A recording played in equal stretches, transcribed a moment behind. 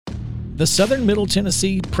The Southern Middle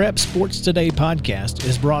Tennessee Prep Sports Today podcast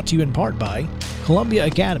is brought to you in part by Columbia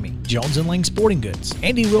Academy, Jones & Lang Sporting Goods,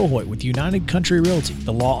 Andy Wilhoit with United Country Realty,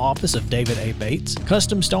 the law office of David A. Bates,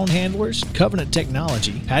 Custom Stone Handlers, Covenant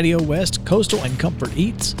Technology, Patio West, Coastal and Comfort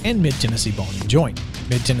Eats, and Mid-Tennessee Bone & Joint.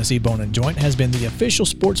 Mid-Tennessee Bone & Joint has been the official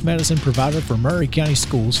sports medicine provider for Maury County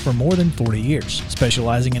schools for more than 40 years.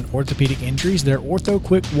 Specializing in orthopedic injuries, their Ortho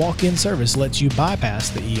Quick walk-in service lets you bypass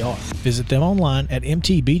the ER. Visit them online at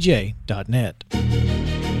mtbj.net.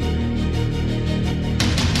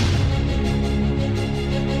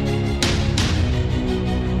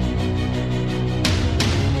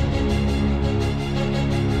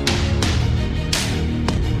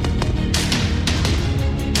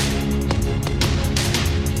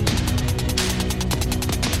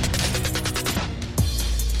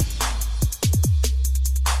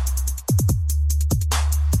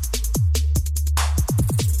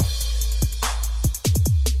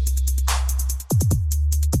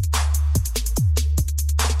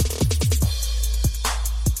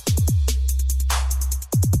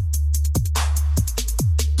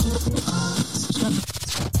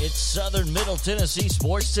 Tennessee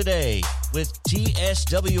Sports Today with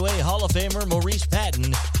TSWA Hall of Famer Maurice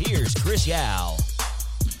Patton. Here's Chris Yao.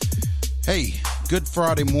 Hey, good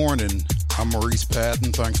Friday morning. I'm Maurice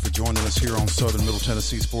Patton. Thanks for joining us here on Southern Middle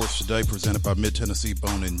Tennessee Sports Today, presented by Mid-Tennessee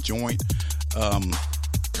Bone & Joint.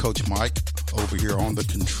 Coach Mike over here on the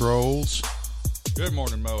controls. Good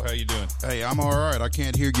morning, Mo. How you doing? Hey, I'm all right. I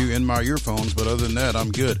can't hear you in my earphones, but other than that,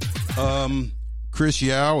 I'm good. Chris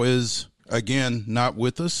Yao is again, not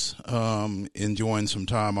with us, enjoying some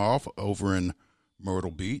time off over in Myrtle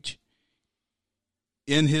Beach.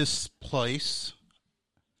 In his place,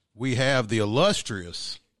 we have the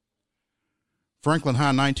illustrious Franklin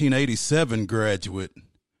High 1987 graduate,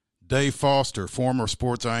 Dave Foster, former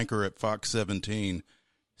sports anchor at Fox 17,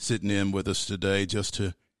 sitting in with us today just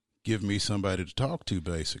to give me somebody to talk to,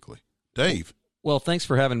 basically. Dave. Well, thanks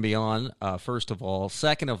for having me on, first of all.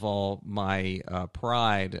 Second of all, my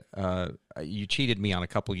pride, you cheated me on a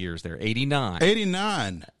couple years there. 89.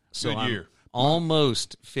 89. So Good year.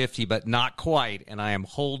 Almost 50, but not quite, and I am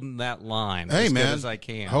holding that line as good man, as I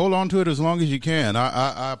can. Hold on to it as long as you can.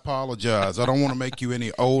 I apologize. I don't want to make you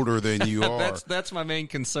any older than you are. That's my main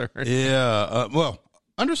concern. Yeah. Well,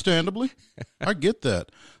 understandably, I get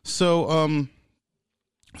that. So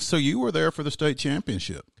you were there for the state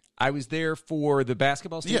championship. I was there for the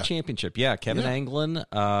basketball state championship. Yeah, Kevin Anglin,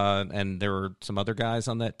 and there were some other guys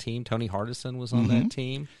on that team. Tony Hardison was on that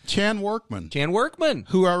team. Chan Workman.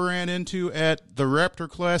 Who I ran into at the Raptor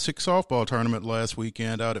Classic softball tournament last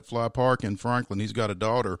weekend out at Fly Park in Franklin. He's got a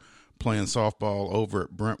daughter playing softball over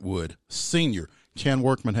at Brentwood. Senior. Chan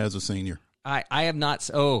Workman has a senior. I have not.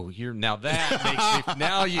 Oh, now that makes me.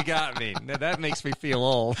 Now you got me. Now that makes me feel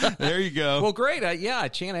old. There you go. Well, great.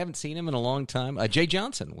 Chan, I haven't seen him in a long time. Jay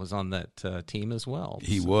Johnson was on that team as well.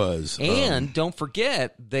 He was. And don't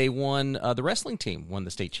forget, they won. The wrestling team won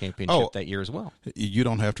the state championship that year as well. You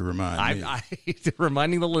don't have to remind me.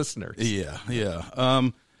 Reminding the listeners. Yeah.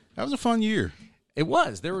 That was a fun year. It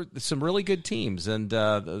was. There were some really good teams, and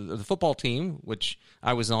the football team, which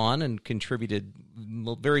I was on and contributed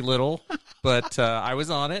very little, but I was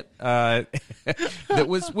on it. That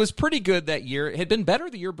was pretty good that year. It had been better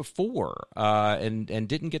the year before, and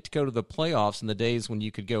didn't get to go to the playoffs in the days when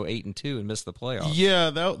you could go 8-2 and miss the playoffs. Yeah,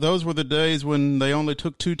 those were the days when they only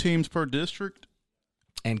took 2 teams per district.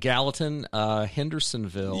 And Gallatin,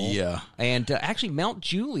 Hendersonville. Yeah. And actually Mount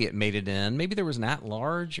Juliet made it in. Maybe there was an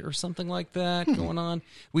at-large or something like that going on.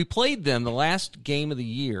 We played them the last game of the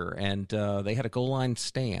year, and they had a goal line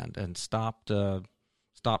stand and stopped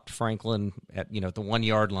Franklin at the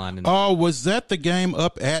 1-yard line. And was that the game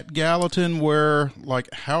up at Gallatin where,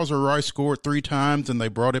 like, Hauser Rice scored 3 times and they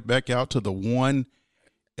brought it back out to the 1,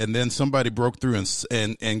 and then somebody broke through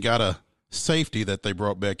and got a safety that they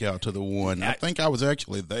brought back out to the 1. I think I was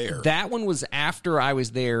actually there. That one was after I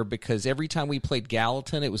was there, because every time we played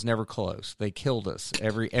Gallatin, it was never close. They killed us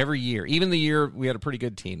every year. Even the year we had a pretty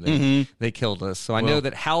good team, they killed us. So I know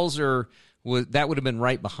that Hauser would have been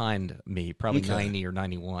right behind me, probably 90 or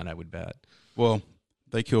 91, I would bet. Well,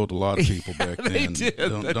 they killed a lot of people back They then.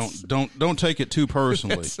 did. Don't take it too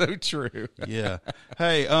personally. That's so true. Yeah.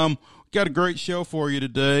 Hey, got a great show for you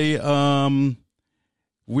today.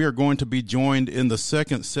 We are going to be joined in the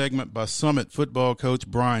second segment by Summit football coach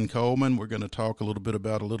Brian Coleman. We're going to talk a little bit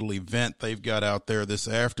about a little event they've got out there this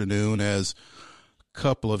afternoon, as a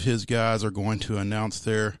couple of his guys are going to announce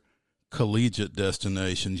their collegiate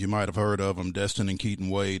destinations. You might have heard of them, Destin and Keaton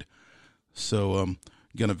Wade. So I'm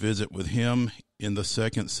going to visit with him in the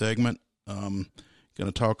second segment. Going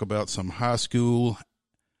to talk about some high school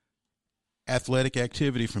athletic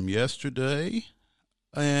activity from yesterday.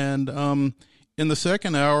 And in the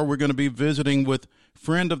second hour, we're going to be visiting with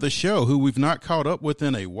friend of the show who we've not caught up with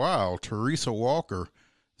in a while. Teresa Walker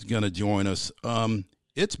is going to join us.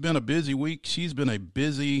 It's been a busy week. She's been a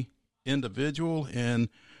busy individual, and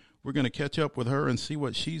we're going to catch up with her and see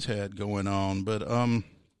what she's had going on. But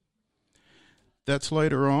that's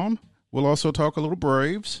later on. We'll also talk a little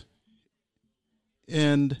Braves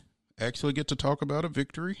and actually get to talk about a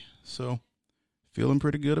victory. So feeling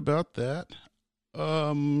pretty good about that.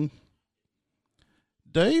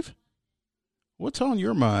 Dave, what's on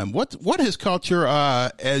your mind? What has caught your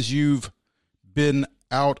eye as you've been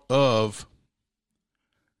out of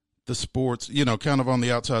the sports, kind of on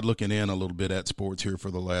the outside looking in a little bit at sports here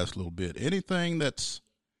for the last little bit? Anything that's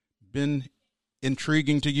been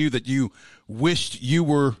intriguing to you that you wished you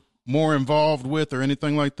were more involved with or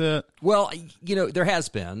anything like that? Well, there has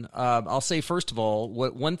been. I'll say, first of all,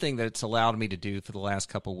 one thing that it's allowed me to do for the last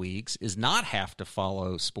couple weeks is not have to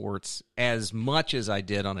follow sports as much as I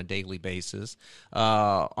did on a daily basis.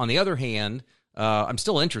 On the other hand, I'm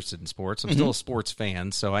still interested in sports. I'm still a sports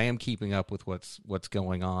fan, so I am keeping up with what's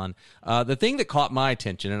going on. The thing that caught my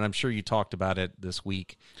attention, and I'm sure you talked about it this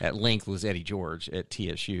week at length, was Eddie George at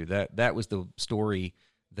TSU. That was the story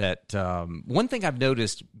that one thing I've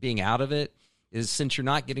noticed being out of it is, since you're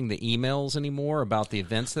not getting the emails anymore about the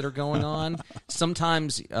events that are going on,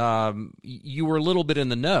 sometimes you were a little bit in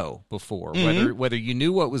the know before, whether you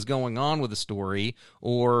knew what was going on with the story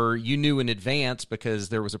or you knew in advance because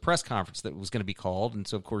there was a press conference that was going to be called, and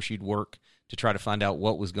so of course you'd work to try to find out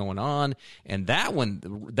what was going on. And that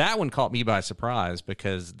one caught me by surprise,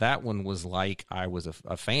 because that one was like I was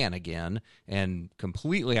a fan again and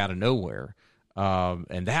completely out of nowhere.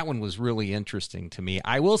 And that one was really interesting to me.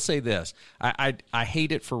 I will say this: I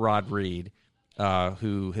hate it for Rod Reed,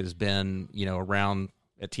 who has been around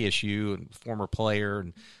at TSU and former player,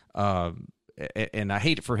 and I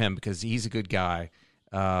hate it for him because he's a good guy.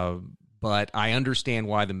 But I understand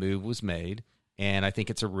why the move was made, and I think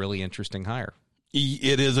it's a really interesting hire.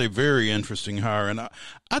 It is a very interesting hire, and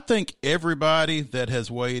I think everybody that has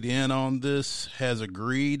weighed in on this has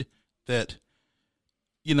agreed that,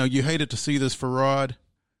 you hated to see this for Rod,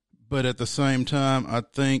 but at the same time, I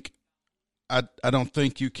don't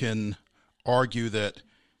think you can argue that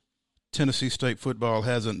Tennessee State football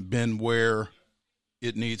hasn't been where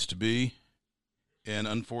it needs to be. And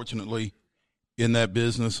unfortunately, in that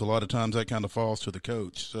business, a lot of times that kind of falls to the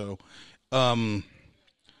coach. So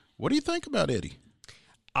what do you think about Eddie?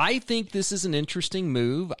 I think this is an interesting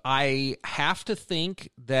move. I have to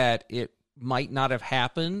think that it might not have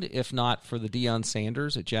happened if not for the Deion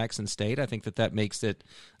Sanders at Jackson State. I think that makes it,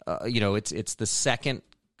 it's the second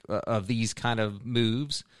of these kind of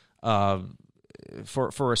moves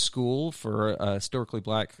for a school, for a historically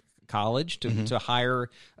black college to hire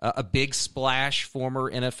a big splash former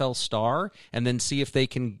NFL star and then see if they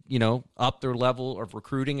can, up their level of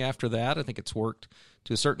recruiting after that. I think it's worked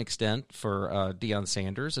to a certain extent for Deion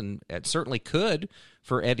Sanders, and it certainly could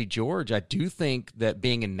for Eddie George. I do think that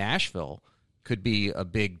being in Nashville could be a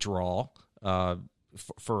big draw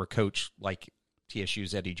for a coach like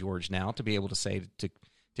TSU's Eddie George now, to be able to say to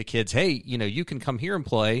kids, hey, you can come here and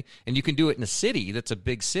play, and you can do it in a city that's a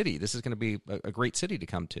big city. This is going to be a great city to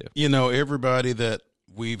come to. Everybody that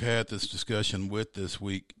we've had this discussion with this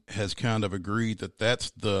week has kind of agreed that that's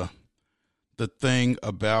the thing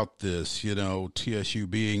about this. TSU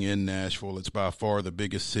being in Nashville, it's by far the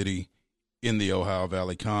biggest city in the Ohio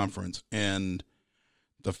Valley Conference, and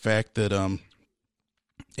the fact that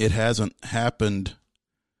it hasn't happened,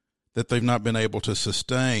 that they've not been able to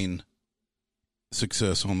sustain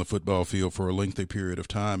success on the football field for a lengthy period of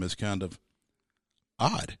time is kind of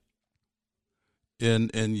odd.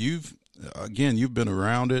 And you've been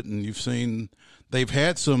around it, and you've seen they've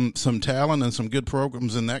had some talent and some good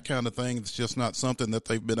programs and that kind of thing. It's just not something that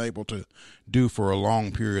they've been able to do for a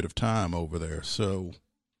long period of time over there. So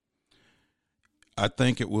I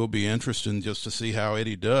think it will be interesting just to see how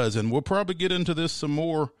Eddie does. And we'll probably get into this some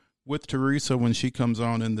more with Teresa when she comes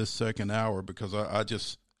on in this second hour, because I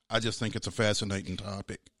just think it's a fascinating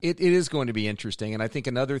topic. It is going to be interesting. And I think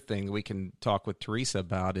another thing we can talk with Teresa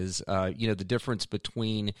about is, the difference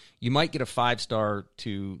between, you might get a 5-star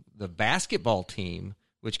to the basketball team,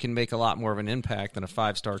 which can make a lot more of an impact than a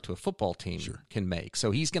 5-star to a football team can make.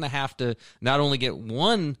 So he's going to have to not only get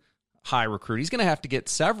one high recruit, he's going to have to get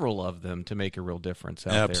several of them to make a real difference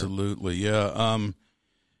out Absolutely, yeah.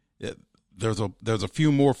 There's a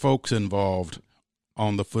few more folks involved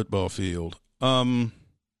on the football field.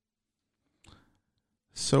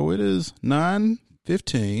 So it is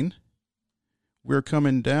 9:15. We're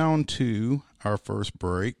coming down to our first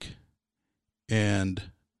break, And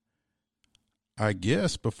I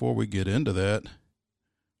guess before we get into that,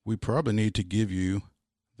 we probably need to give you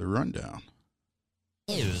the rundown.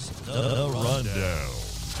 Here's the rundown.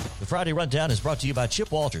 The Friday Rundown is brought to you by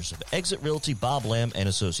Chip Walters of Exit Realty Bob Lamb and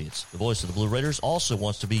Associates. The voice of the Blue Raiders also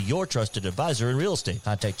wants to be your trusted advisor in real estate.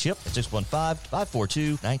 Contact Chip at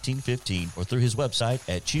 615-542-1915 or through his website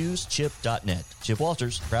at choosechip.net. Chip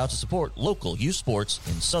Walters, proud to support local youth sports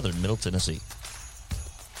in southern Middle Tennessee.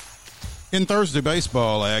 In Thursday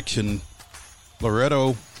baseball action,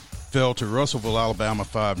 Loretto fell to Russellville, Alabama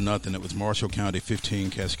 5-0. It was Marshall County 15,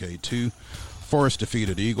 Cascade 2. Forest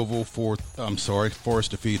defeated Eagleville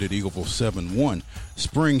 7-1.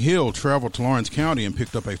 Spring Hill traveled to Lawrence County and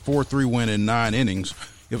picked up a 4-3 win in 9 innings.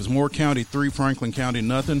 It was Moore County 3, Franklin County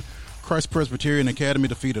 0. Christ Presbyterian Academy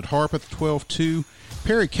defeated Harpeth 12-2.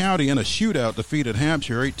 Perry County in a shootout defeated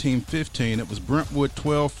Hampshire 18-15. It was Brentwood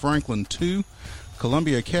 12, Franklin 2.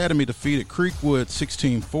 Columbia Academy defeated Creekwood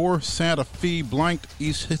 16-4. Santa Fe blanked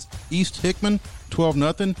East Hickman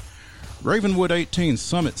 12-0. Ravenwood 18,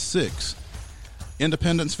 Summit 6.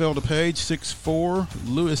 Independence fell to Page 6-4.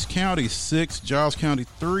 Lewis County 6, Giles County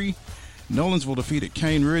 3. Nolensville defeated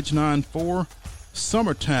Cane Ridge 9-4.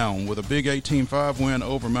 Summertown with a big 18-5 win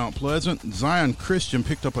over Mount Pleasant. Zion Christian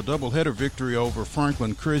picked up a doubleheader victory over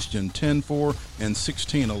Franklin Christian 10-4 and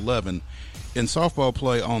 16-11. In softball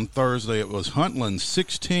play on Thursday, it was Huntland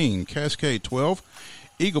 16, Cascade 12.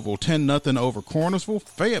 Eagleville 10-0 over Cornersville.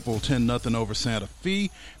 Fayetteville 10-0 over Santa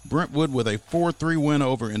Fe. Brentwood with a 4-3 win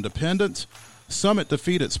over Independence. Summit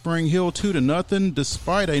defeated Spring Hill 2-0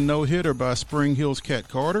 despite a no-hitter by Spring Hill's Cat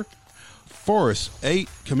Carter. Forest 8,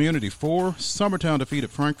 Community 4. Summertown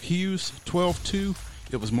defeated Frank Hughes 12-2.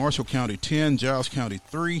 It was Marshall County 10, Giles County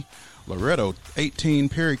 3. Loretto 18,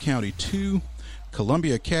 Perry County 2.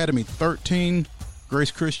 Columbia Academy 13,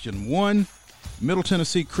 Grace Christian 1. Middle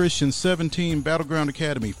Tennessee Christian 17, Battleground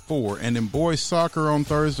Academy 4. And in boys soccer on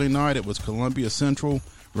Thursday night, it was Columbia Central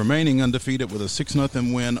remaining undefeated with a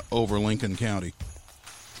 6-0 win over Lincoln County.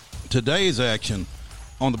 Today's action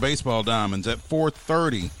on the baseball diamonds at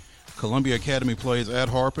 4:30, Columbia Academy plays at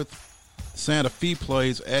Harpeth. Santa Fe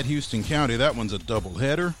plays at Houston County. That one's a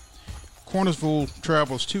doubleheader. Cornersville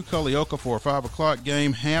travels to Culleoka for a 5 o'clock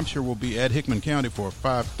game. Hampshire will be at Hickman County for a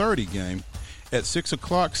 5:30 game. At 6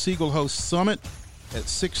 o'clock, Siegel hosts Summit. At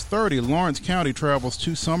 6:30, Lawrence County travels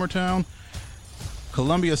to Summertown.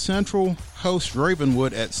 Columbia Central hosts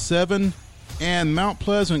Ravenwood at 7, and Mount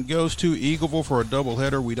Pleasant goes to Eagleville for a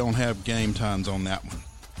doubleheader. We don't have game times on that one.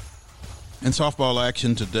 In softball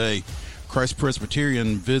action today, Christ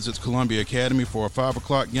Presbyterian visits Columbia Academy for a 5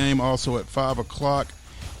 o'clock game. Also at 5 o'clock,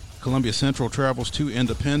 Columbia Central travels to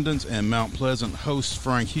Independence, and Mount Pleasant hosts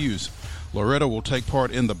Frank Hughes. Loretto will take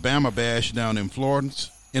part in the Bama Bash down in Florence,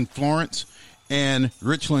 and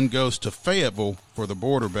Richland goes to Fayetteville for the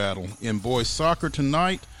border battle. In boys soccer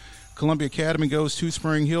tonight, Columbia Academy goes to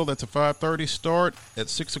Spring Hill. That's a 5:30 start. At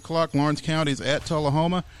 6 o'clock, Lawrence County is at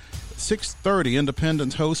Tullahoma. At 6:30,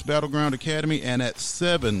 Independence hosts Battleground Academy. And at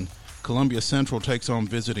 7, Columbia Central takes on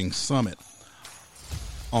visiting Summit.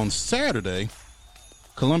 On Saturday,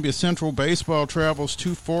 Columbia Central baseball travels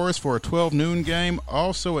to Forest for a 12 noon game.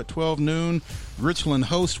 Also at 12 noon, Richland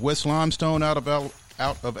hosts West Limestone out of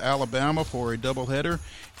Alabama for a doubleheader.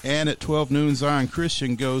 And at 12 noon, Zion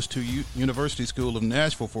Christian goes to University School of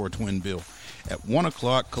Nashville for a twin bill. At 1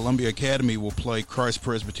 o'clock, Columbia Academy will play Christ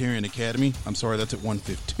Presbyterian Academy. That's at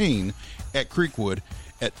 1:15 at Creekwood.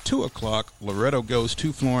 At 2 o'clock, Loretto goes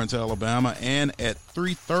to Florence, Alabama. And at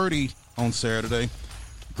 3:30 on Saturday,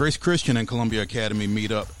 Grace Christian and Columbia Academy meet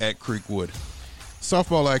up at Creekwood.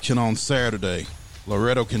 Softball action on Saturday.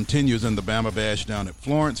 Loretto continues in the Bama Bash down at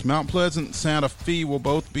Florence. Mount Pleasant and Santa Fe will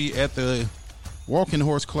both be at the Walking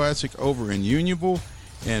Horse Classic over in Unionville.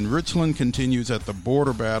 And Richland continues at the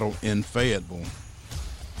border battle in Fayetteville.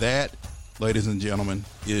 That, ladies and gentlemen,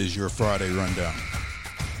 is your Friday Rundown.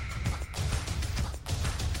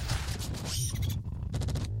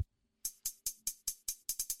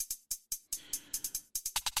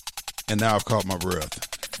 And now I've caught my breath.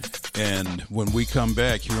 And when we come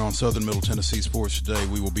back here on Southern Middle Tennessee Sports Today,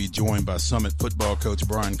 we will be joined by Summit football coach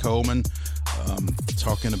Brian Coleman,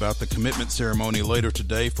 talking about the commitment ceremony later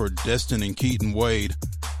today for Destin and Keaton Wade.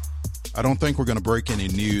 I don't think we're going to break any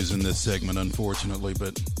news in this segment, unfortunately,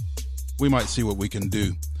 but we might see what we can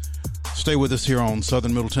do. Stay with us here on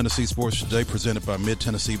Southern Middle Tennessee Sports Today, presented by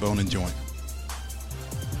Mid-Tennessee Bone and Joint.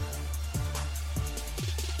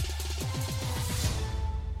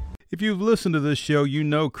 If you've listened to this show, you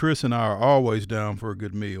know Chris and I are always down for a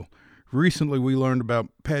good meal. Recently, we learned about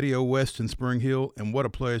Patio West in Spring Hill, and what a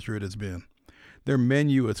pleasure it has been. Their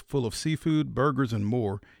menu is full of seafood, burgers, and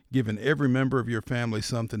more, giving every member of your family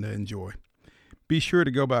something to enjoy. Be sure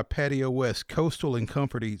to go by Patio West Coastal and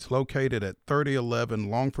Comfort Eats, located at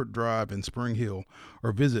 3011 Longford Drive in Spring Hill,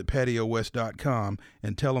 or visit patiowest.com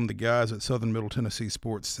and tell them the guys at Southern Middle Tennessee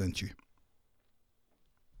Sports sent you.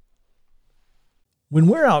 When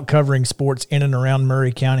we're out covering sports in and around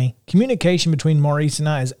Maury County, communication between Maurice and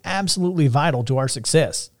I is absolutely vital to our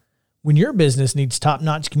success. When your business needs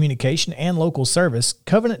top-notch communication and local service,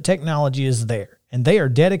 Covenant Technology is there, and they are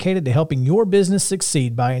dedicated to helping your business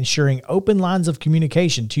succeed by ensuring open lines of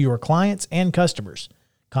communication to your clients and customers.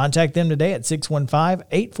 Contact them today at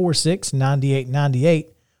 615-846-9898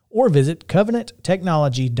 or visit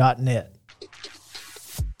covenanttechnology.net.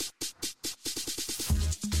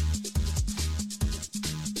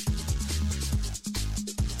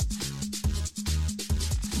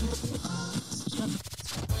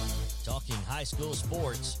 Talking high school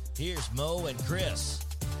sports, here's Mo and Chris.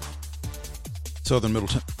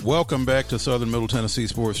 Welcome back to Southern Middle Tennessee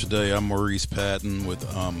Sports Today. I'm Maurice Patton with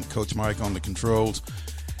Coach Mike on the controls.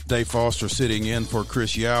 Dave Foster sitting in for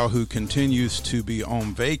Chris Yao, who continues to be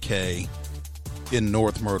on vacay in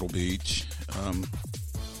North Myrtle Beach.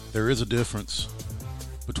 There is a difference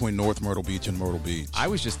between North Myrtle Beach and Myrtle Beach. I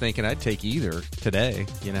was just thinking I'd take either today,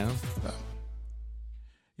 you know?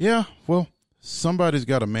 Yeah, well, somebody's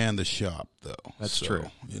got to man the shop, though. That's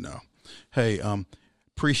true. You know. Hey,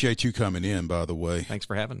 appreciate you coming in, by the way. Thanks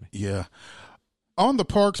for having me. Yeah. On the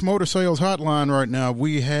Parks Motor Sales Hotline right now,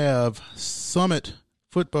 we have Summit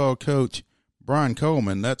football coach Brian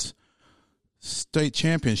Coleman. That's state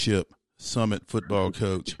championship Summit football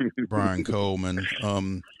coach Brian Coleman,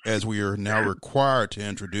 as we are now required to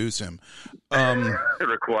introduce him. Required.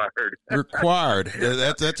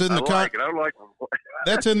 That's in the contract. I like it.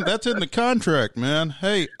 That's in the contract, man.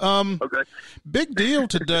 Hey, okay. Big deal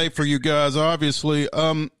today for you guys, obviously.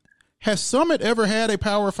 Has Summit ever had a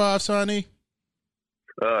Power 5 signee?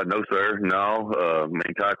 No, sir. No.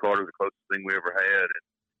 Ty Carter was the closest thing we ever had. And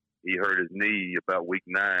he hurt his knee about week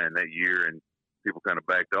 9 that year, and people kind of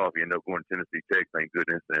backed off. He ended up going to Tennessee Tech, thank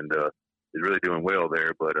goodness, and he's really doing well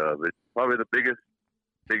there. But it's probably the biggest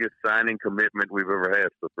signing commitment we've ever had,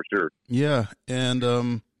 so for sure. Yeah, and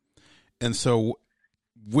so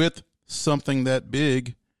with something that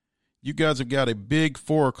big, you guys have got a big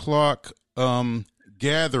 4:00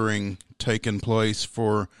 gathering taking place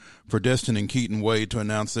for Destin and Keaton Wade to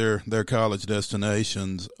announce their college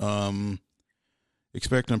destinations.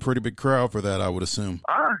 Expecting a pretty big crowd for that, I would assume.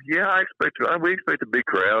 Yeah, we expect a big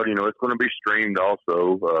crowd. You know, it's going to be streamed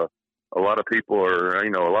also. A lot of people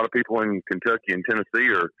in Kentucky and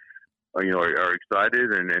Tennessee are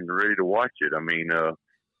excited and ready to watch it. I mean,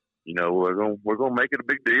 we're going to make it a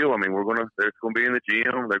big deal. I mean, there's going to be in the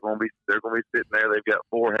gym. They're going to be sitting there. They've got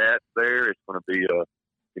 4 hats there. It's going to be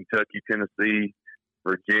Kentucky, Tennessee,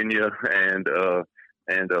 Virginia, and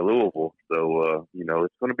Louisville. So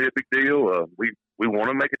it's going to be a big deal. We want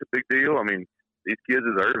to make it a big deal. I mean, these kids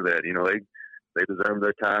deserve that. You know, they deserve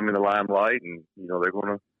their time in the limelight, and they're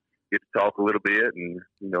going to get to talk a little bit, and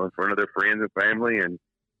in front of their friends and family, and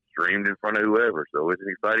streamed in front of whoever. So it's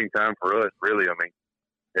an exciting time for us, really. I mean,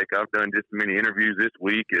 heck, I've done just as many interviews this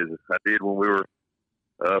week as I did when we were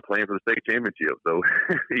playing for the state championship. So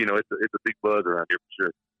it's a big buzz around here for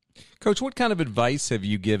sure. Coach, what kind of advice have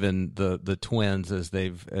you given the Twins as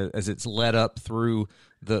it's led up through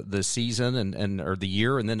the season and or the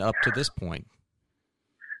year and then up to this point?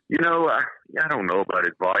 I don't know about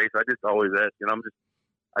advice. I just always ask,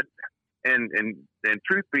 and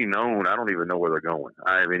truth be known, I don't even know where they're going.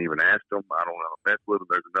 I haven't even asked them. I don't know. Mess with them.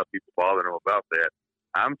 There's enough people bothering them about that.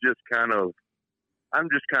 I'm just kind of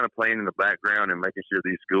playing in the background and making sure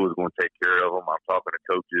these schools are going to take care of them. I'm talking to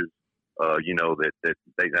coaches. That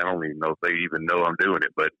they, I don't even know if they even know I'm doing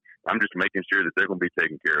it, but I'm just making sure that they're going to be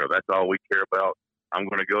taken care of. That's all we care about. I'm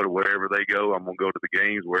going to go to wherever they go. I'm going to go to the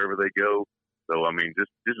games wherever they go. So, I mean,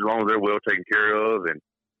 just as long as they're well taken care of. And,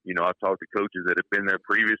 I've talked to coaches that have been there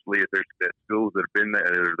previously at schools that have been there,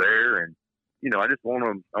 that are there. And, I just want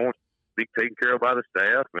to be taken care of by the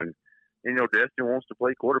staff. And Destin wants to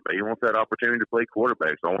play quarterback. He wants that opportunity to play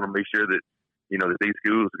quarterback. So I want to make sure that, that these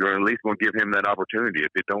schools are at least going to give him that opportunity.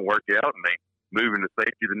 If it don't work out and they move into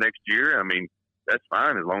safety the next year, I mean, that's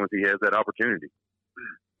fine as long as he has that opportunity.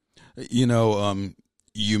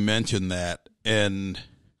 You mentioned that, and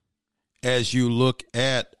as you look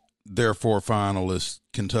at their 4 finalists,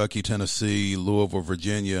 Kentucky, Tennessee, Louisville,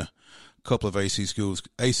 Virginia, a couple of ACC schools,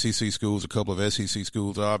 a couple of SEC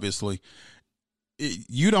schools, obviously,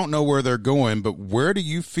 you don't know where they're going, but where do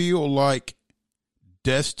you feel like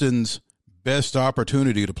Destin's best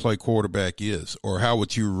opportunity to play quarterback is, or how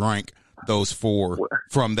would you rank those 4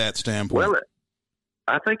 from that standpoint? Well,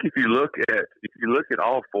 I think if you look at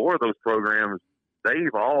all four of those programs,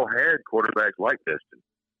 they've all had quarterbacks like Destin.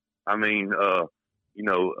 I mean,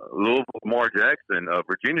 Louisville, Lamar Jackson,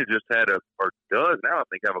 Virginia just had does now, I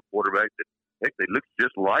think, have a quarterback that, heck, they look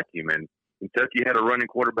just like him. And Kentucky had a running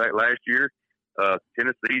quarterback last year.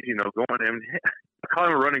 Tennessee's, going in. I call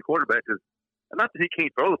him a running quarterback because not that he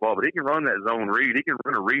can't throw the ball, but he can run that zone read. He can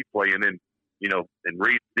run a read play and then, and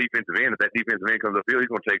read defensive end. If that defensive end comes upfield, he's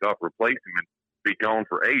going to take off, replace him, and be gone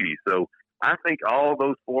for 80. So I think all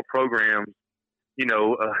those four programs,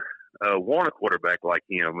 want a quarterback like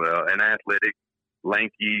him, an athletic,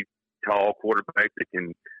 lanky, tall quarterback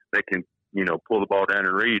that can pull the ball down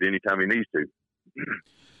and read anytime he needs to.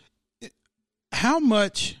 How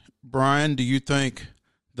much, Brian, do you think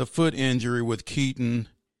the foot injury with Keaton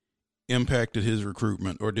impacted his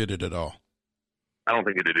recruitment, or did it at all? I don't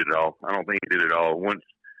think it did at all. Once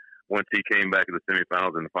he came back to the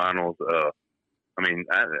semifinals and the finals,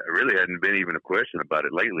 I really hadn't been even a question about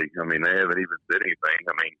it lately. I mean, they haven't even said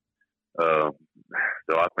anything.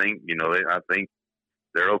 So I think, I think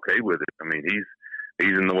they're okay with it. I mean,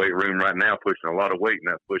 he's in the weight room right now pushing a lot of weight,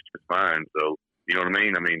 and that push is fine. So, you know what I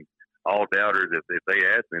mean? I mean, all doubters, if they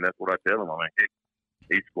ask me, that's what I tell them. I mean,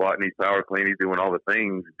 he's squatting, he's power clean, he's doing all the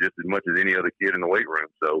things just as much as any other kid in the weight room.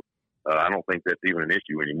 So I don't think that's even an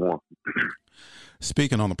issue anymore.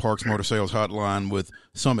 Speaking on the Parks Motor Sales Hotline with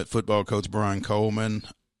Summit football coach Brian Coleman,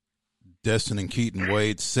 Destin and Keaton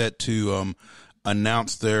Wade set to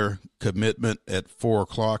announce their commitment at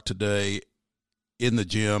 4:00 today in the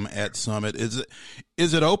gym at Summit. Is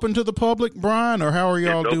it open to the public, Brian, or how are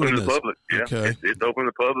y'all doing this? It's open to the public, yeah. Okay. It's open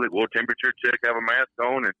to the public. We'll temperature check, have a mask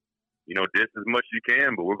on, and, just as much as you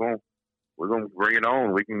can, but we're going to bring it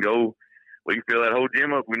on. We can fill that whole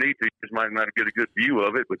gym up if we need to. Just might not get a good view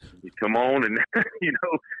of it, but you come on and,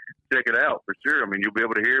 check it out for sure. I mean, you'll be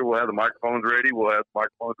able to hear. We'll have the microphones ready. We'll have the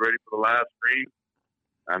microphones ready for the live stream.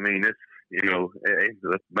 I mean, it's,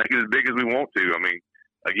 let's make it as big as we want to. I mean,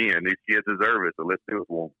 again, these kids deserve it, so let's do it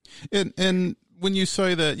for them. And when you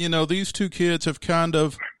say that, these two kids have kind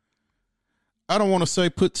of, I don't want to say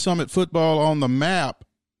put Summit football on the map,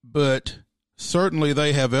 but certainly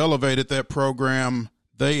they have elevated that program.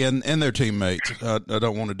 They and their teammates. I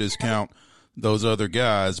don't want to discount those other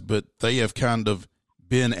guys, but they have kind of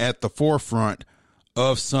been at the forefront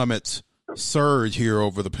of Summit's surge here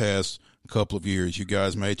over the past couple of years. You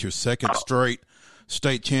guys made your second straight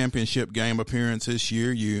state championship game appearance this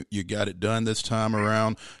year. You got it done this time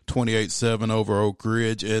around, 28-7 over Oak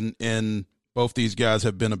Ridge, and both these guys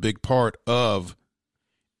have been a big part of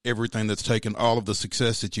everything that's taken all of the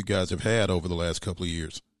success that you guys have had over the last couple of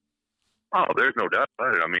years. Oh, there's no doubt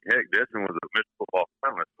about it. I mean, heck, Destin was a Mr. Football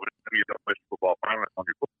finalist. When you don't Mr. Football finalist on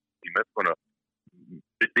your football team, that's going to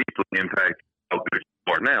deeply impact how good you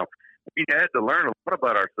are. Now, we had to learn a lot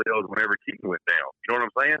about ourselves whenever Keaton went down. You know what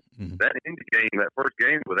I'm saying? Mm-hmm. That Indy game, that first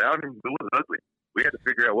game without him, it was ugly. We had to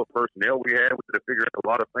figure out what personnel we had. We had to figure out a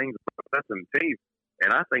lot of things about us and the team.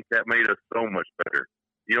 And I think that made us so much better.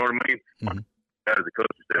 You know what I mean? Mm-hmm. As a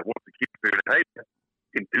coach said, once the Keaton figured out, hey,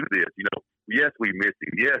 we can do this. Yes, we miss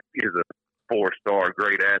him. Yes, he is a 4-star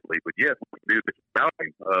great athlete. But yes, we can do this without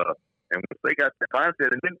him. And once they got that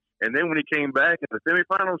mindset, and then when he came back in the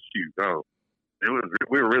semifinals,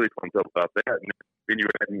 we were really pumped up about that. And then you're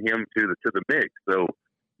adding him to the mix. So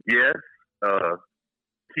yes,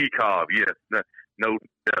 T. Cobb, yes, no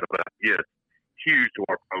doubt about it. Yes, huge to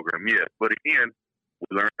our program. Yes, but again,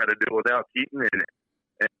 we learned how to deal without Keaton, and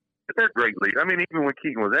they're great leaders. I mean, even when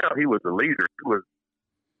Keaton was out, he was a leader. He was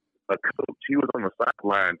a coach. He was on the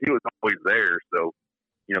sidelines. He was always there. So,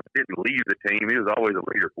 he didn't leave the team. He was always a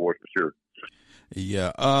leader for us, for sure.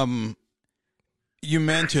 Yeah. You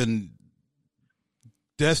mentioned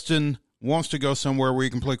Destin wants to go somewhere where he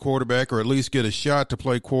can play quarterback, or at least get a shot to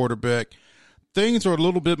play quarterback. Things are a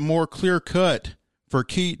little bit more clear-cut for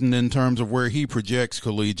Keaton in terms of where he projects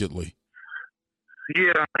collegiately.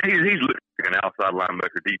 Yeah, he's looking an outside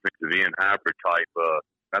linebacker, defensive end, hybrid type.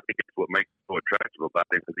 I think it's what makes him so attractive about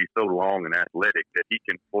him, because he's so long and athletic that he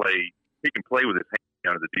can play. He can play with his hands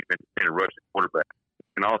down to the defensive end and rush the quarterback. He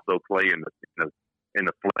can also play in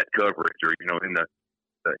the flat coverage, or in the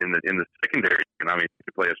secondary. And I mean, he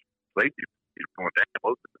can play a safety. He's going down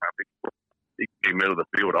most of the time. He can be middle of the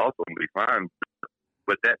field also and be fine.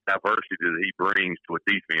 But that diversity that he brings to a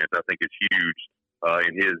defense, I think, is huge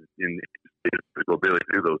in his physical ability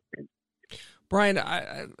to do those things. Brian,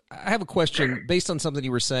 I have a question based on something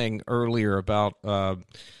you were saying earlier about an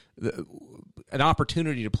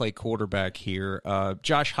opportunity to play quarterback here.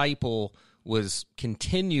 Josh Heupel was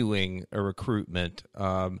continuing a recruitment.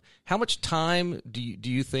 How much time do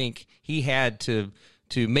you think he had to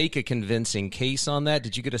to make a convincing case on that?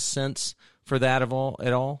 Did you get a sense for that at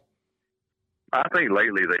all? I think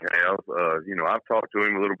lately they have. I've talked to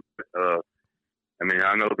him a little bit.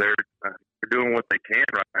 I know they're doing what they can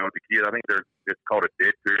right now with the kid. I think it's called a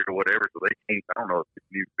dead period or whatever, so they can't. I don't know if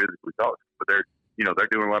you physically talk, but they're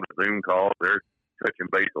doing a lot of Zoom calls. They're touching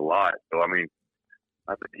base a lot. So I think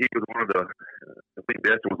he was one of the. I think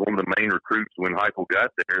Destin was one of the main recruits when Heupel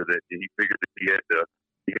got there that he figured that he had to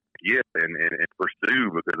get and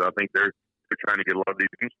pursue, because I think they're trying to get a lot of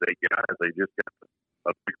these in-state guys. They just got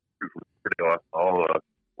a big recruit from all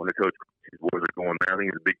when the coach his boys are going there. I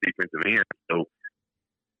think it's a big defensive end. So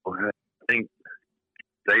I think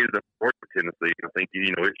they are the sport for Tennessee. I think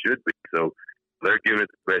it should be. So they're giving it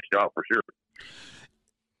the best shot for sure.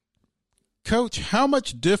 Coach, how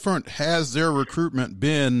much different has their recruitment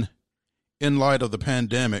been in light of the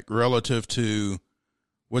pandemic relative to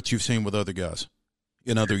what you've seen with other guys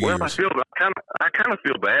in other years? Well, I kind of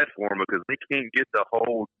feel bad for them because they can't get the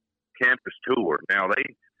whole campus tour. Now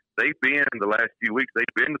they've been the last few weeks.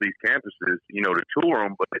 They've been to these campuses, to tour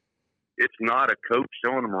them, but it's not a coach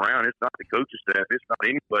showing them around. It's not the coaching staff. It's not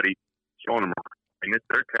anybody showing them around.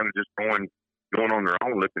 They're kind of just going on their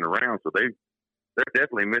own, looking around. So they're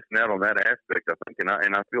definitely missing out on that aspect, I think, and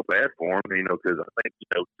I feel bad for them, because I think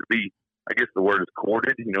to be, I guess the word is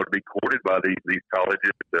courted, to be courted by these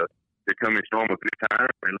colleges to come and show them a good time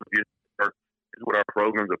and look at this is what our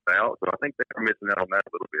program's about. So I think they're missing out on that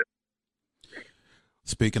a little bit.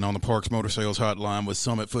 Speaking on the Parks Motor Sales Hotline with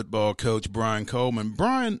Summit football coach Brian Coleman.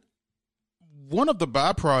 Brian, one of the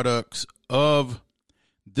byproducts of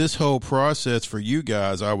this whole process for you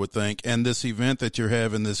guys, I would think, and this event that you're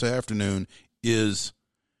having this afternoon is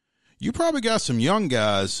you probably got some young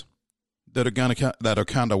guys that are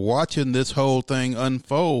kind of watching this whole thing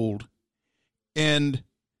unfold, and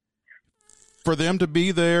for them to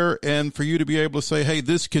be there and for you to be able to say, hey,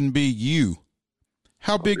 this can be you.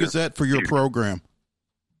 How big is that for your program?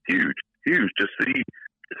 Huge to see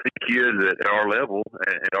kids at our level,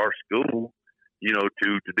 at our school, to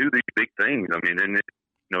do these big things.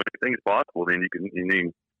 Anything's possible. Then the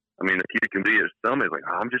kid can be at Summit. Like,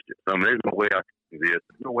 I'm just at Summit. There's no way I can do this.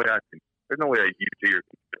 There's no way a UT or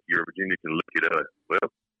Virginia can look at us. Well,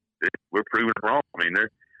 we're proving it wrong. There's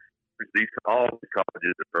all the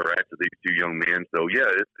colleges that are after these two young men. So yeah,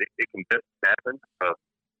 it can just happen.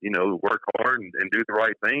 Work hard and do the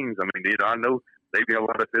right things. I know they've got a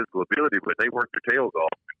lot of physical ability, but they work their tails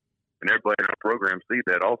off, and everybody in our program sees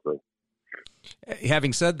that also.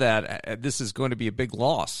 Having said that, this is going to be a big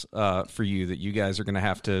loss for you that you guys are going to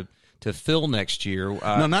have to fill next year.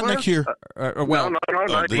 No, not next year. No,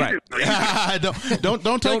 right.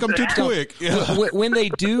 Don't take them too quick. When they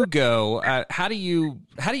do go, how do you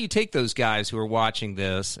take those guys who are watching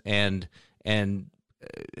this and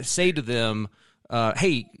say to them,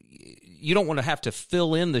 hey, you don't want to have to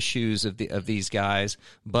fill in the shoes of these guys,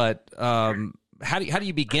 but how do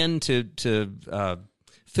you begin to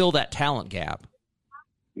fill that talent gap?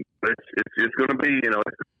 It's going to be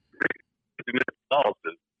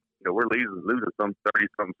we're losing some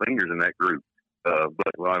 30-something seniors in that group,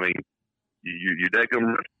 you take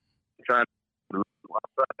them trying to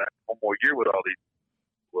one more year with all these.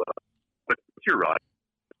 But you're right,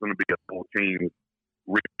 it's going to be a full team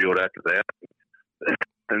rebuild after that.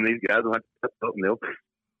 And these guys will have to step up, and they'll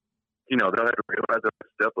have to realize they'll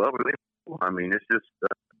step up. It's just,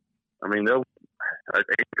 any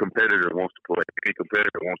competitor wants to play. Any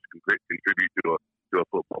competitor wants to contribute to a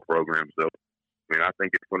football program. So, I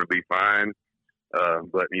think it's going to be fine.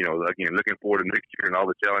 But again, looking forward to next year and all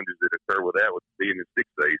the challenges that occur with that, with being in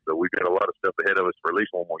 6A. So we've got a lot of stuff ahead of us for at least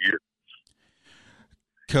one more year.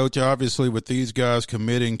 Coach, obviously with these guys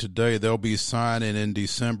committing today, they'll be signing in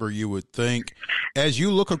December, you would think. As you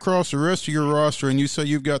look across the rest of your roster and you say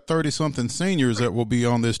you've got 30-something seniors that will be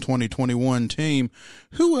on this 2021 team,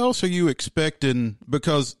 who else are you expecting?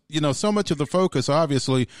 Because, so much of the focus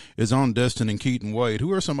obviously is on Destin and Keaton Wade.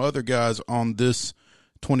 Who are some other guys on this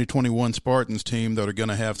 2021 Spartans team that are going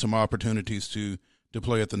to have some opportunities to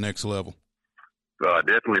play at the next level?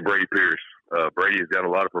 Definitely Brady Pierce. Brady's got a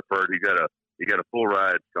lot of preferred. He got a full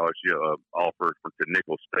ride scholarship offer to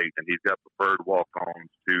Nicholls State, and he's got preferred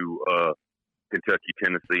walk-ons to Kentucky,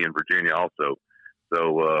 Tennessee, and Virginia also.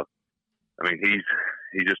 So, he's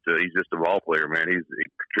just a ball player, man. He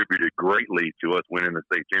contributed greatly to us winning the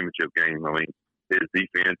state championship game. His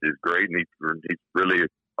defense is great, and he's really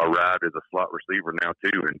arrived as a slot receiver now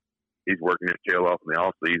too, and he's working his tail off in the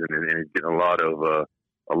off season, and he's getting a lot of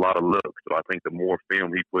looks. So I think the more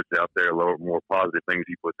film he puts out there, the more positive things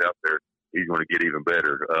he puts out there, he's going to get even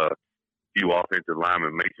better. Few offensive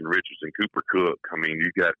linemen, Mason Richardson, Cooper Cook.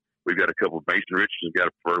 We've got a couple. Mason Richardson's got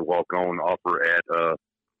a preferred walk-on offer at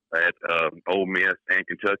Ole Miss and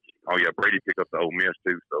Kentucky. Oh yeah, Brady picked up the Ole Miss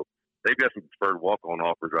too. So they've got some preferred walk-on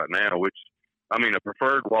offers right now. Which, I mean, a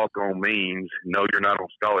preferred walk-on means no, you're not on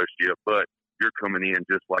scholarship, but you're coming in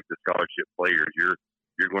just like the scholarship players. You're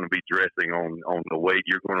going to be dressing on the weight.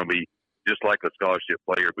 You're going to be just like a scholarship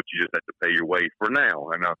player, but you just have to pay your way for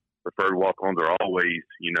now. And preferred walk-ons are always,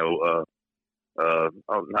 not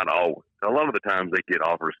always. A lot of the times they get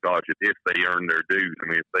offered scholarships if they earn their dues. I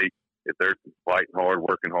mean, if they're fighting hard,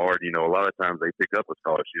 working hard, a lot of times they pick up a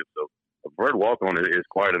scholarship. So a preferred walk-on is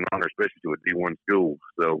quite an honor, especially to a D1 school.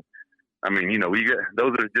 So, I mean,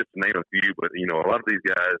 those are just to name a few, but a lot of these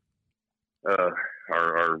guys are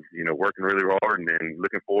working really hard and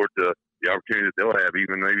looking forward to the opportunities they'll have,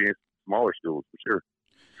 even maybe in smaller schools for sure.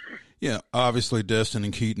 Yeah, obviously Destin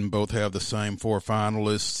and Keaton both have the same 4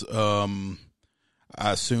 finalists.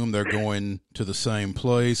 I assume they're going to the same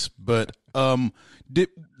place, but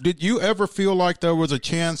did you ever feel like there was a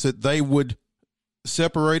chance that they would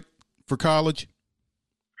separate for college?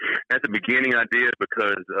 At the beginning, I did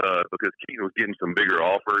because Keaton was getting some bigger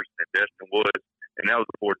offers than Destin was, and that was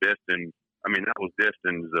before Destin. I mean, that was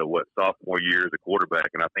Destin's sophomore year as a quarterback,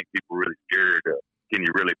 and I think people were really scared. Can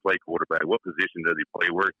you really play quarterback? What position does he play?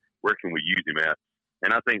 Where can we use him at?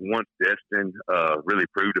 And I think once Destin really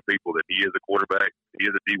proved to people that he is a quarterback, he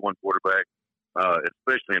is a D1 quarterback,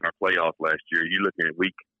 especially in our playoff last year. You're looking at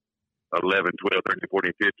week 11, 12, 13,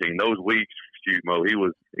 14, 15. Those weeks, Mo, he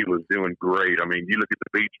was doing great. I mean, you look at the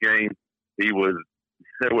Beach game,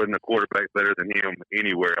 there wasn't a quarterback better than him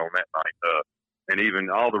anywhere on that night. And even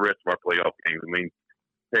all the rest of our playoff games. I mean,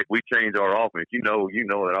 heck, we changed our offense. You know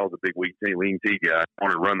that I was a big weak team, lean T guy. I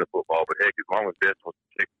wanted to run the football, but heck, as long as Destin was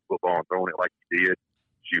taking the football and throwing it like he did,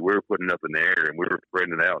 we were putting it up in the air and we were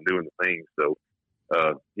spreading it out and doing the things. So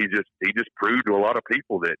he just proved to a lot of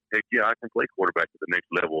people that, heck, yeah, I can play quarterback at the next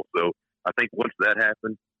level. So I think once that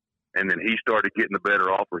happened, and then he started getting the better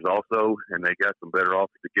offers also, and they got some better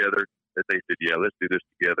offers together, that they said, yeah, let's do this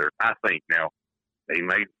together. I think now it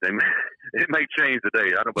may change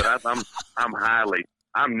today. I don't, but I'm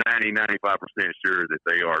 90-95% sure that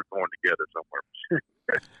they are going together somewhere.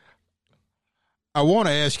 I want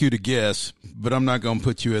to ask you to guess, but I'm not going to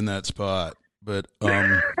put you in that spot. But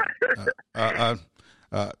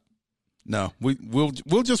no,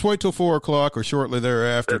 we'll just wait till 4:00 or shortly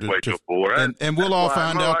thereafter. Let's wait till 4, and we'll all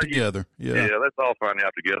find out together. Yeah, let's all find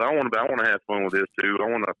out together. I want to have fun with this too.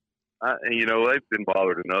 They've been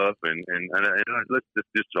bothered enough, and let's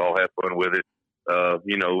just all have fun with it. I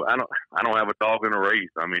don't have a dog in a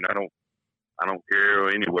race. I mean, I don't care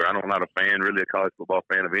anywhere. I'm not a fan, really, a college football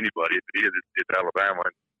fan of anybody. If it is, it's Alabama.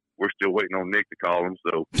 And we're still waiting on Nick to call him,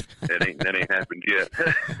 so that ain't happened yet.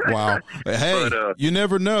 Wow. Hey, but, you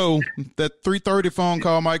never know. That 3:30 phone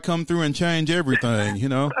call might come through and change everything,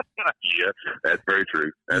 Yeah, that's very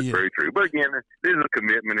true. Very true. But again, this is a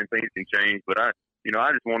commitment and things can change. But I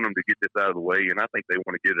just want them to get this out of the way, and I think they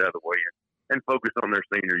want to get it out of the way and focus on their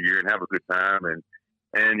senior year and have a good time and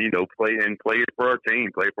play it for our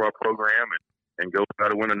team, play it for our program, and go try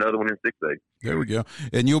to win another one in 6A. There we go.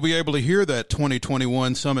 And you'll be able to hear that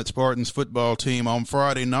 2021 Summit Spartans football team on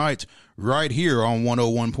Friday nights right here on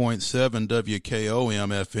 101.7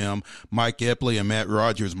 WKOM FM. Mike Epley and Matt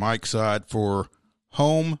Rogers, Mike's side for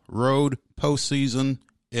home, road, postseason,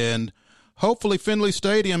 and hopefully Finley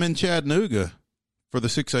Stadium in Chattanooga for the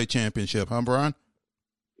 6A championship. Huh, Brian?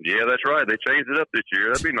 Yeah, that's right. They changed it up this year.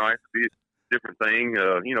 That'd be nice. It'd be a different thing.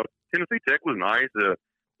 Tennessee Tech was nice.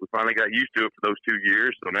 We finally got used to it for those 2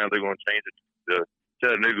 years, so now they're going to change it to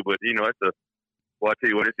Chattanooga. But I tell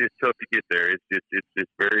you what, it's tough to get there.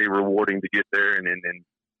 It's very rewarding to get there, and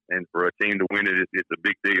for a team to win it, it's a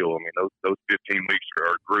big deal. I mean, those 15 weeks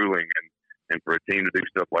are grueling, and for a team to do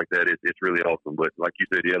stuff like that, it's really awesome. But like you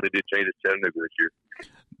said, yeah, they did change it to Chattanooga this year.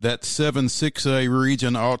 That 7-6A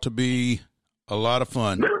region ought to be a lot of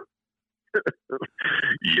fun.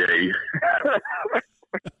 Yay.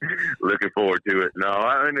 Looking forward to it. No,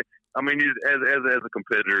 I mean, as a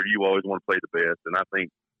competitor, you always want to play the best, and I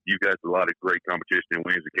think you got a lot of great competition in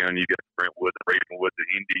Williamson County. You got Brentwood, the Ravenwood, the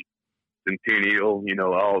Indy, Centennial.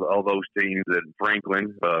 All those teams at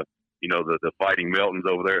Franklin. The Fighting Meltons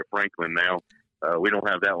over there at Franklin now. We don't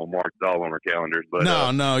have that one marked at all on our calendars. But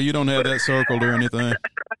no, you don't have that circled or anything.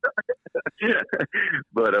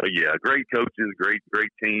 But yeah, great coaches, great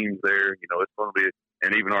teams there. It's going to be,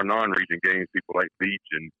 and even our non-region games, people like Beach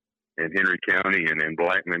and Henry County and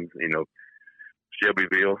Blackman,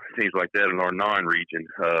 Shelbyville, teams like that in our non-region.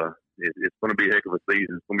 It's going to be a heck of a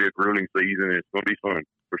season. It's going to be a grueling season, and it's going to be fun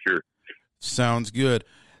for sure. Sounds good.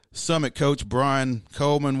 Summit coach Brian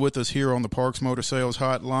Coleman with us here on the Parks Motor Sales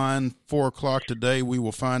Hotline. 4 o'clock today, we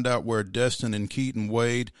will find out where Destin and Keaton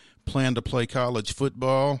Wade plan to play college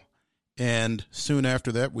football. And soon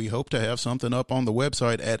after that, we hope to have something up on the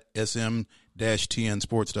website at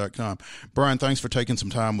sm-tnsports.com. Brian, thanks for taking some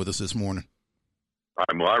time with us this morning. All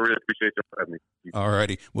right, well, I really appreciate you having me. All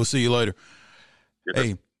righty. We'll see you later.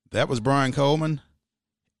 Hey, that was Brian Coleman.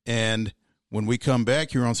 And when we come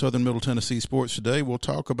back here on Southern Middle Tennessee Sports Today, we'll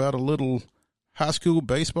talk about a little high school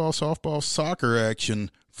baseball, softball, soccer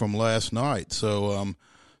action from last night. So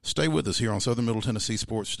stay with us here on Southern Middle Tennessee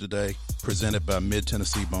Sports Today, presented by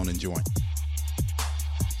Mid-Tennessee Bone and Joint.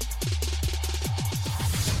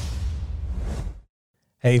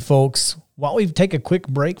 Hey folks, while we take a quick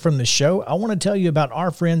break from the show, I want to tell you about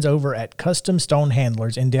our friends over at Custom Stone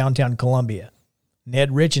Handlers in downtown Columbia.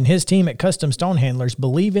 Ned Rich and his team at Custom Stone Handlers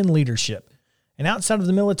believe in leadership. And outside of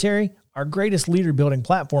the military, our greatest leader-building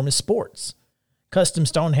platform is sports. Custom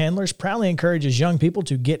Stone Handlers proudly encourages young people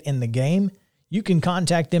to get in the game. You can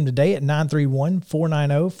contact them today at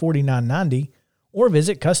 931-490-4990 or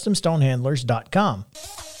visit CustomStonehandlers.com.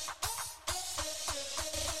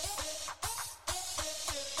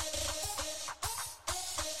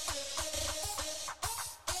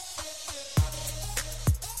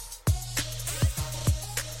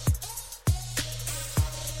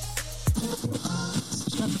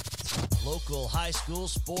 Local high school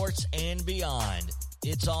sports and beyond.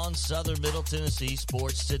 It's on Southern Middle Tennessee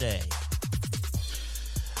Sports Today.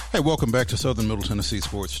 Hey, welcome back to Southern Middle Tennessee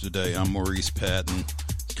Sports Today. I'm Maurice Patton,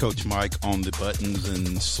 Coach Mike on the buttons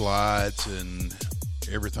and slides and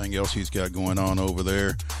everything else he's got going on over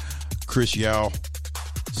there. Chris Yao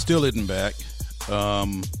still isn't back.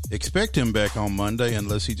 Expect him back on Monday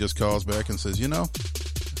unless he just calls back and says, I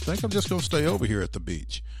think I'm just going to stay over here at the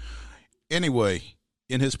beach. Anyway,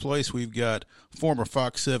 in his place, we've got former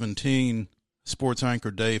Fox 17 sports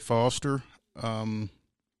anchor Dave Foster,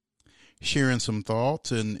 sharing some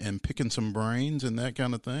thoughts and picking some brains and that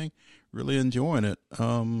kind of thing. Really enjoying it.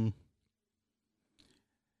 It's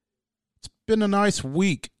been a nice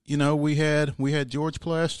week. We had George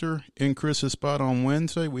Plaster in Chris's spot on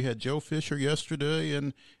Wednesday. We had Joe Fisher yesterday,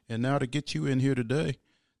 and now to get you in here today,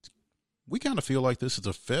 we kind of feel like this is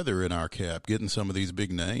a feather in our cap, getting some of these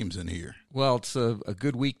big names in here. Well, it's a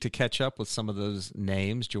good week to catch up with some of those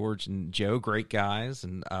names. George and Joe, great guys,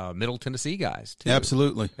 and Middle Tennessee guys, too.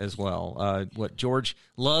 Absolutely. As well. What George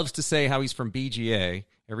loves to say, how he's from BGA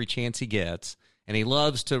every chance he gets, and he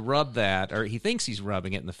loves to rub that, or he thinks he's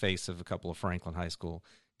rubbing it in the face of a couple of Franklin High School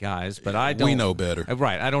guys, but I don't. We know better.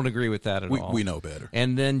 Right, I don't agree with that at all. We know better.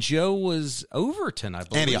 And then Joe was Overton, I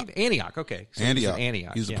believe. Antioch, okay. So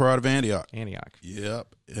Antioch. He's a part of Antioch. Antioch.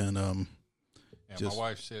 Yep. And my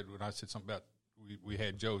wife said, when I said something about we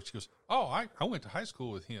had Joe, she goes, "Oh, I went to high school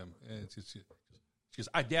with him." And she goes,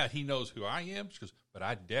 "I doubt he knows who I am." She goes, "But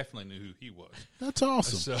I definitely knew who he was." That's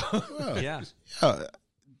awesome. So, Yeah.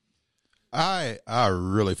 I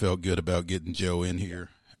really felt good about getting Joe in here,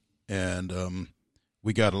 and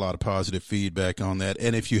we got a lot of positive feedback on that.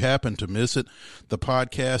 And if you happen to miss it, the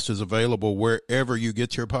podcast is available wherever you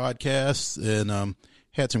get your podcasts, and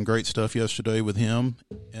had some great stuff yesterday with him.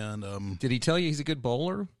 And did he tell you he's a good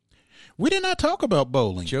bowler? We did not talk about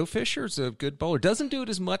bowling. Joe Fisher's a good bowler. Doesn't do it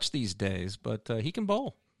as much these days, but he can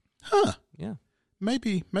bowl. Huh. Yeah.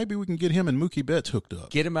 Maybe we can get him and Mookie Betts hooked up.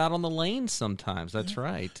 Get him out on the lanes sometimes. That's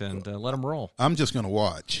right, and let him roll. I'm just going to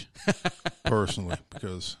watch, personally,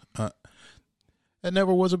 because that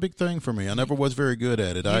never was a big thing for me. I never was very good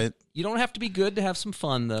at it. You don't have to be good to have some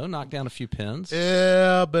fun, though. Knock down a few pins.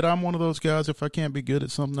 Yeah, but I'm one of those guys, if I can't be good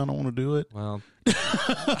at something, I don't want to do it. Well,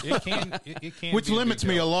 it can which be limits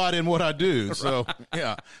me a lot in what I do. So,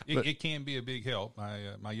 yeah. It can be a big help.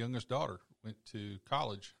 My youngest daughter went to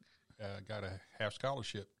college, got a half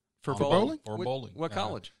scholarship for bowling? For bowling. What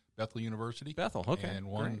college? Bethel University. Bethel, okay. And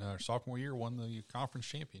won sophomore year, won the conference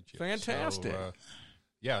championship. Fantastic. So,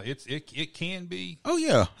 yeah, it can be. Oh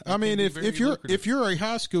yeah, I mean, if you're a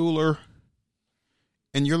high schooler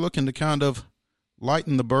and you're looking to kind of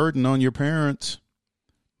lighten the burden on your parents,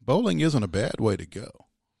 bowling isn't a bad way to go.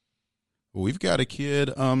 We've got a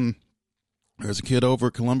kid. There's a kid over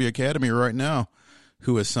at Columbia Academy right now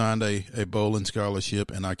who has signed a bowling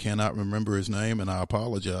scholarship, and I cannot remember his name, and I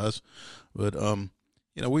apologize. But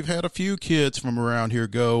we've had a few kids from around here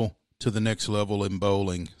go to the next level in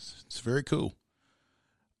bowling. It's very cool.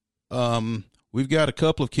 We've got a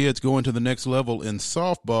couple of kids going to the next level in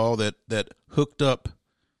softball that hooked up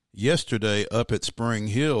yesterday up at Spring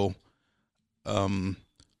Hill.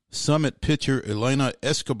 Summit pitcher Elena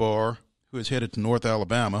Escobar, who is headed to North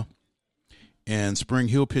Alabama, and Spring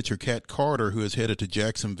Hill pitcher Cat Carter, who is headed to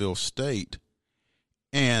Jacksonville State.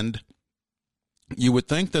 And you would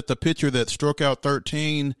think that the pitcher that struck out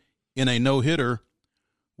 13 in a no-hitter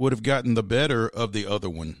would have gotten the better of the other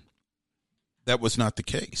one. That was not the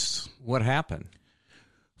case. What happened?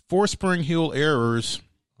 4 Spring Hill errors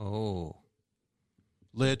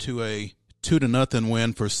led to a 2-0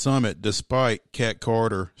 win for Summit, despite Cat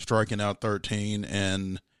Carter striking out 13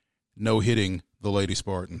 and no-hitting the Lady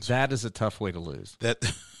Spartans. That is a tough way to lose.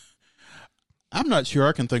 I'm not sure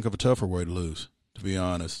I can think of a tougher way to lose, to be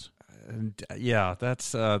honest. Yeah,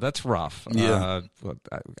 that's rough. Yeah.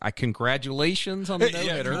 Congratulations on the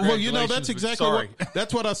no-hitter. Well, you know, that's exactly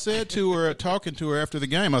that's what I said to her, talking to her after the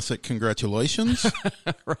game. I said, congratulations,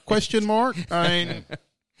 Right. question mark. I mean,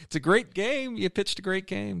 it's a great game. You pitched a great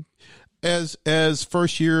game. As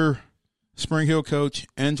first-year Spring Hill coach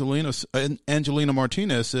Angelina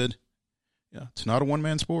Martinez said, yeah, it's not a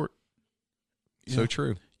one-man sport. So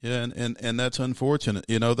true. Yeah, and that's unfortunate.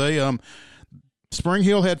 You know, they Spring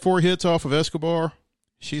Hill had 4 hits off of Escobar.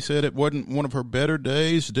 She said it wasn't one of her better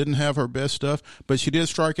days, didn't have her best stuff, but she did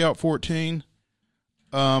strike out 14.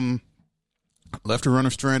 Left a runner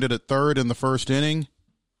stranded at third in the first inning.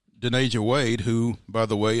 Denasia Wade, who, by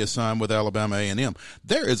the way, is signed with Alabama A&M.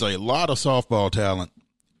 There is a lot of softball talent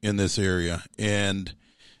in this area, and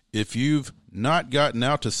if you've not gotten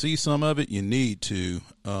out to see some of it, you need to.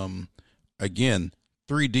 Again,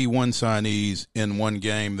 3 D1 signees in one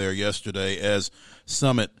game there yesterday as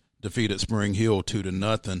Summit defeated Spring Hill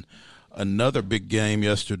 2-0. Another big game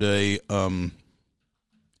yesterday.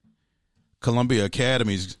 Columbia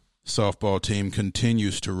Academy's softball team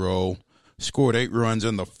continues to roll. Scored 8 runs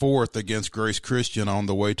in the 4th against Grace Christian on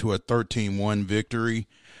the way to a 13-1 victory.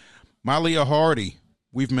 Malia Hardy,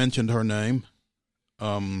 we've mentioned her name.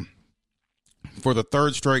 For the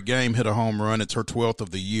 3rd straight game, hit a home run. It's her 12th of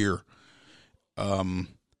the year.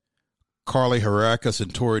 Carly Harakas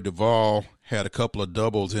and Tori Duvall had a couple of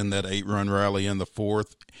doubles in that 8-run rally in the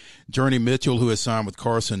 4th. Journey Mitchell, who is signed with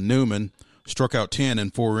Carson Newman, struck out 10 in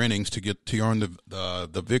 4 innings to earn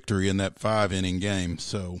the victory in that 5-inning game.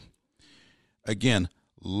 So, again,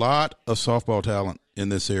 lot of softball talent in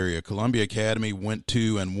this area. Columbia Academy went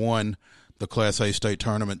to and won the Class A state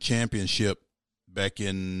tournament championship back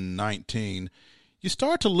in 19. You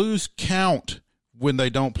start to lose count when they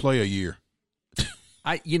don't play a year.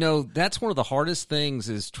 That's one of the hardest things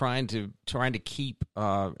is trying to keep.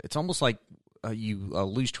 It's almost like you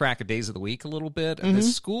lose track of days of the week a little bit. And the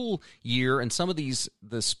school year and some of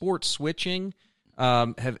the sports switching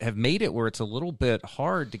have made it where it's a little bit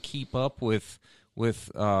hard to keep up with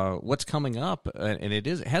what's coming up, and it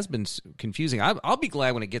has been confusing. I'll be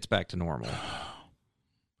glad when it gets back to normal.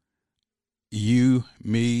 You,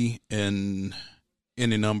 me, and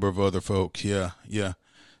any number of other folks. Yeah.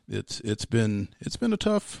 It's been a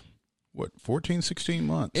tough, 14, 16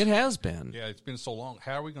 months. It has been. Yeah, it's been so long.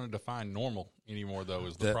 How are we going to define normal anymore, though,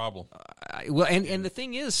 is the problem. And the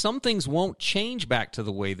thing is, some things won't change back to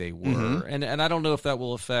the way they were. And I don't know if that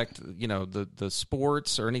will affect, the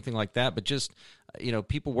sports or anything like that, but just,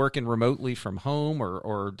 people working remotely from home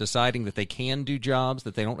or deciding that they can do jobs,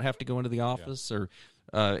 that they don't have to go into the office or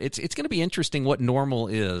it's going to be interesting what normal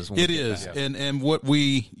is. It is. And what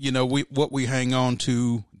we hang on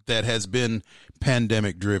to that has been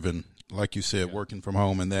pandemic driven, like you said, working from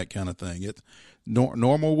home and that kind of thing.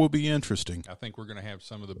 Normal will be interesting. I think we're going to have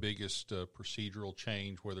some of the biggest procedural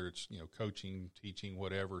change, whether it's coaching, teaching,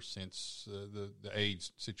 whatever, since the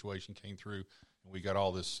AIDS situation came through. And we got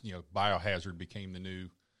all this, biohazard became the new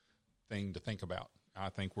thing to think about. I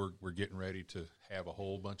think we're getting ready to have a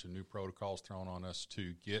whole bunch of new protocols thrown on us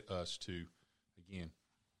to get us to, again,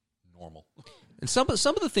 normal. And some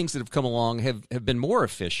of the things that have come along have been more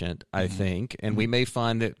efficient, I think, and we may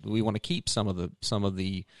find that we want to keep some of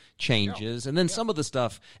the changes, and then some of the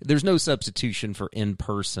stuff. There's no substitution for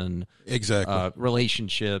in-person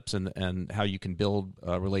relationships and how you can build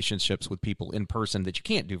relationships with people in person that you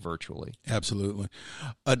can't do virtually. Absolutely.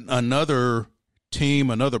 Another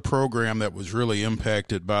program that was really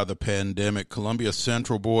impacted by the pandemic, Columbia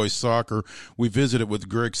Central Boys Soccer. We visited with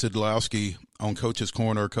Greg Sidlowski on Coach's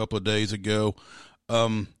Corner a couple of days ago.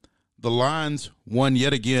 The Lions won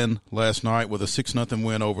yet again last night with a 6-0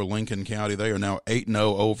 win over Lincoln County. They are now 8-0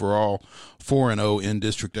 overall, 4-0 in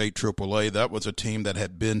District 8 AAA. That was a team that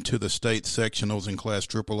had been to the state sectionals in Class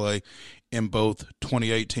AAA in both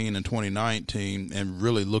 2018 and 2019 and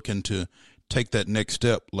really looking to take that next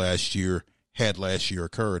step last year. Had last year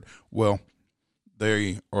occurred. Well,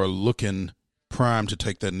 they are looking primed to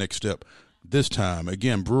take that next step this time.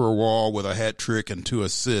 Again, Brewer Wall with a hat trick and 2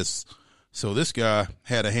 assists. So this guy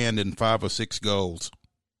had a hand in 5 or 6 goals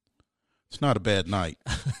It's not a bad night.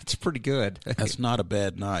 It's pretty good. That's not a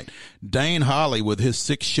bad night. Dane Holly with his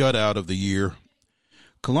 6th shutout of the year.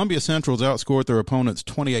 Columbia Central's outscored their opponents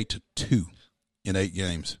 28-2 in 8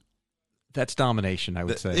 games. That's domination, I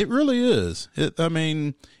would say. It really is.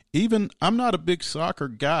 Even I'm not a big soccer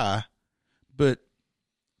guy, but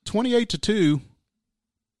 28-2.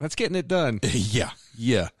 That's getting it done. Yeah.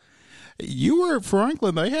 You were at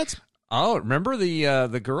Franklin. They had. Oh, remember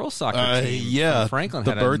the girls soccer team? Yeah, from Franklin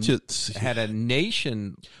the Burchett's had a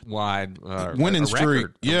nationwide winning streak.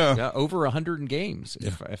 Yeah, over 100 games,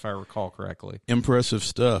 if I recall correctly. Impressive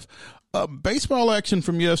stuff. Baseball action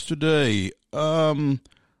from yesterday.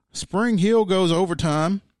 Spring Hill goes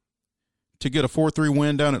overtime to get a 4-3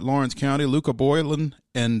 win down at Lawrence County. Luca Boylan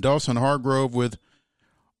and Dawson Hargrove with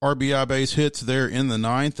RBI base hits there in the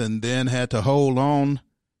 9th, and then had to hold on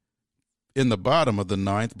in the bottom of the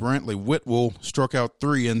 9th. Brantley Whitwell struck out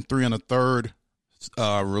 3 in 3 1/3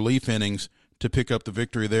 relief innings to pick up the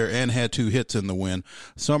victory there, and had 2 hits in the win.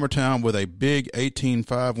 Summertown with a big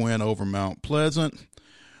 18-5 win over Mount Pleasant.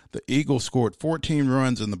 The Eagles scored 14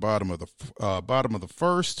 runs in the bottom of the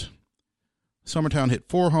first. Summertown hit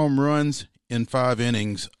 4 home runs in 5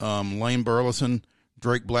 innings. Lane Burleson,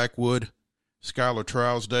 Drake Blackwood, Skylar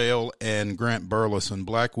Trousdale, and Grant Burleson.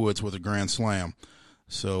 Blackwood's with a grand slam.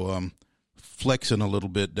 So flexing a little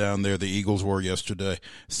bit down there, the Eagles were yesterday.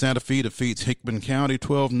 Santa Fe defeats Hickman County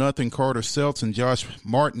 12-0. Carter Seltz and Josh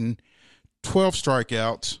Martin, 12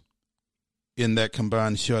 strikeouts in that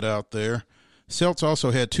combined shutout there. Seltz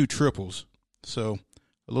also had 2 triples, so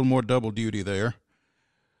a little more double duty there.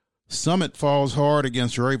 Summit falls hard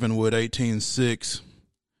against Ravenwood 18-6.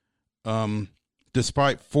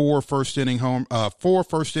 Despite 4 first inning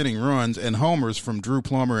runs and homers from Drew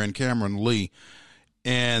Plummer and Cameron Lee.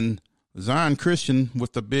 And Zion Christian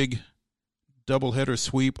with the big doubleheader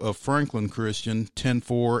sweep of Franklin Christian,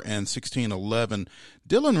 10-4 and 16-11.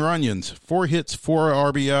 Dylan Runyons, 4 hits, 4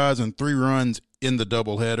 RBIs, and 3 runs in the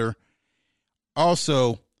doubleheader.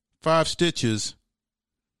 Also, 5 stitches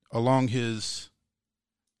along his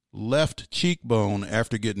left cheekbone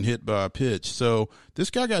after getting hit by a pitch. So this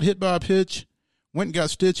guy got hit by a pitch, went and got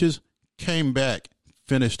stitches, came back,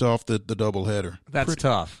 finished off the doubleheader. That's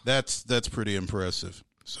tough. That's pretty impressive.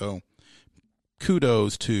 So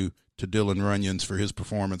kudos to Dylan Runyons for his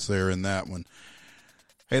performance there in that one.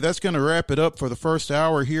 Hey, that's going to wrap it up for the first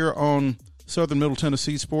hour here on Southern Middle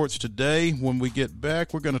Tennessee Sports Today. When we get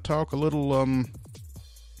back, we're going to talk a little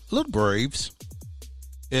Braves.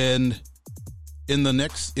 And in the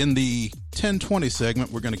 1020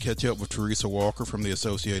 segment, we're going to catch up with Teresa Walker from the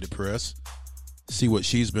Associated Press, see what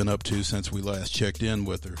she's been up to since we last checked in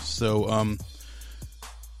with her. So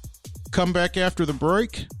come back after the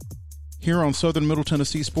break here on Southern Middle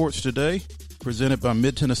Tennessee Sports Today, presented by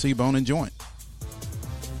Mid-Tennessee Bone and Joint.